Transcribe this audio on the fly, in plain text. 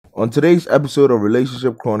On today's episode of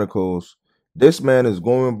Relationship Chronicles, this man is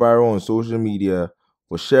going viral on social media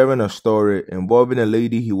for sharing a story involving a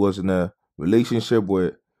lady he was in a relationship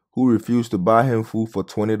with who refused to buy him food for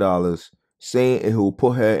 $20, saying it will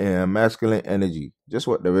put her in a masculine energy. Just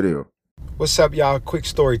watch the video. What's up, y'all? Quick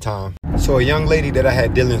story time. So a young lady that I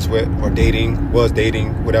had dealings with, or was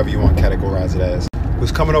dating, whatever you want to categorize it as,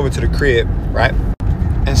 was coming over to the crib, right?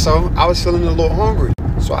 And so I was feeling a little hungry.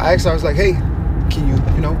 So I asked her, I was like, hey, can you,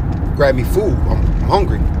 grab me food? I'm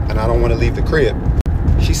hungry and I don't want to leave the crib.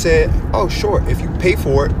 She said, oh, sure. If you pay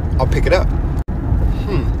for it, I'll pick it up.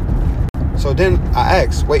 So then I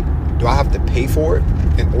asked, wait, do I have to pay for it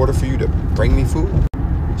in order for you to bring me food?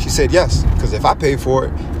 She said, yes, because if I pay for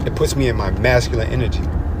it, it puts me in my masculine energy.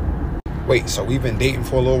 Wait, so we've been dating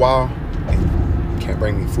for a little while and you can't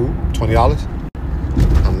bring me food?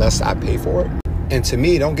 $20? Unless I pay for it? And to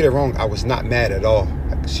me, don't get it wrong, I was not mad at all.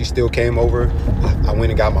 She still came over. I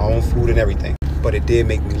went and got my own food and everything. But it did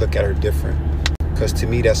make me look at her different. Because to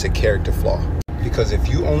me, that's a character flaw. Because if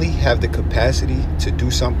you only have the capacity to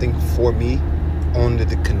do something for me under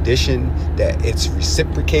the condition that it's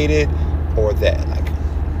reciprocated or that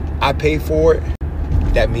I pay for it,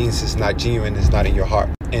 that means it's not genuine, it's not in your heart.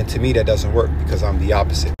 And to me, that doesn't work because I'm the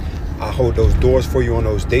opposite. I hold those doors for you on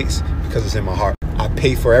those dates because it's in my heart. I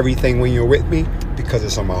pay for everything when you're with me because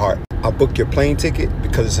it's on my heart. I book your plane ticket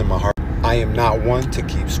because it's in my heart. I am not one to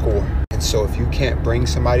keep score. And so if you can't bring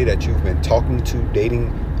somebody that you've been talking to, dating,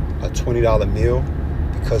 a $20 meal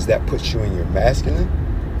because that puts you in your masculine,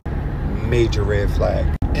 major red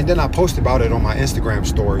flag. And then I posted about it on my Instagram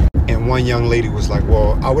story. And one young lady was like,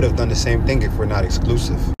 well, I would have done the same thing if we're not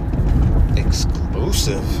exclusive.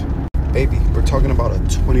 Exclusive? Baby, we're talking about a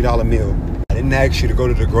 $20 meal. I didn't ask you to go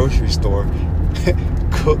to the grocery store,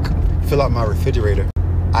 cook, fill out my refrigerator.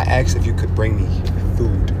 I asked if you could bring me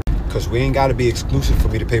food. Because we ain't got to be exclusive for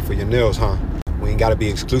me to pay for your nails, huh? We ain't got to be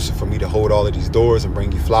exclusive for me to hold all of these doors and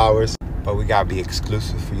bring you flowers. But we got to be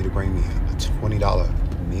exclusive for you to bring me a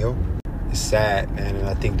 $20 meal. It's sad, man. And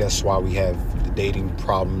I think that's why we have the dating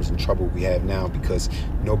problems and trouble we have now. Because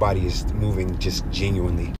nobody is moving just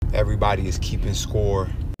genuinely. Everybody is keeping score.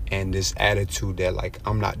 And this attitude that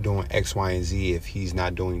I'm not doing X, Y, and Z if he's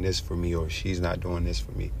not doing this for me or she's not doing this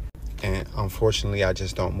for me. And unfortunately, I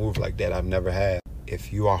just don't move like that. I've never had.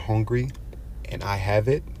 If you are hungry and I have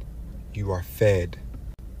it, you are fed.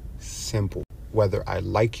 Simple. Whether I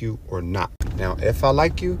like you or not. Now, if I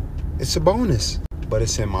like you, it's a bonus. But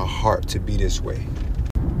it's in my heart to be this way.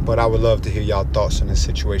 But I would love to hear y'all thoughts on this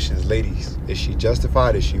situation. Ladies, is she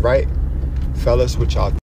justified? Is she right? Fellas, what y'all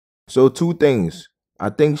think? So two things. I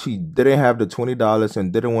think she didn't have the $20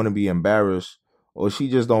 and didn't want to be embarrassed, or she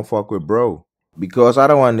just don't fuck with bro. Because I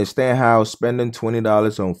don't understand how spending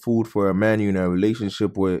 $20 on food for a man you're in a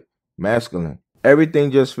relationship with masculine. Everything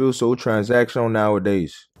just feels so transactional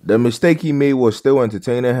nowadays. The mistake he made was still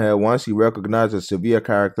entertaining her once he recognized a severe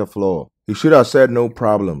character flaw. He should have said no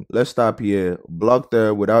problem. Let's stop here. Blocked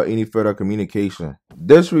her without any further communication.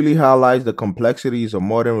 This really highlights the complexities of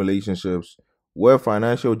modern relationships where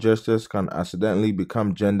financial justice can accidentally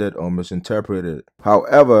become gendered or misinterpreted.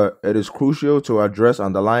 However, it is crucial to address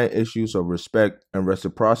underlying issues of respect and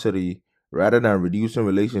reciprocity rather than reducing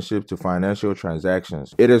relationships to financial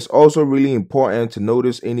transactions. It is also really important to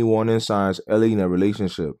notice any warning signs early in a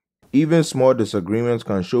relationship. Even small disagreements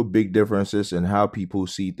can show big differences in how people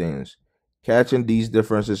see things. Catching these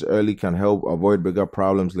differences early can help avoid bigger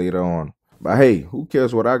problems later on. But hey, who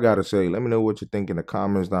cares what I gotta say? Let me know what you think in the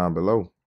comments down below.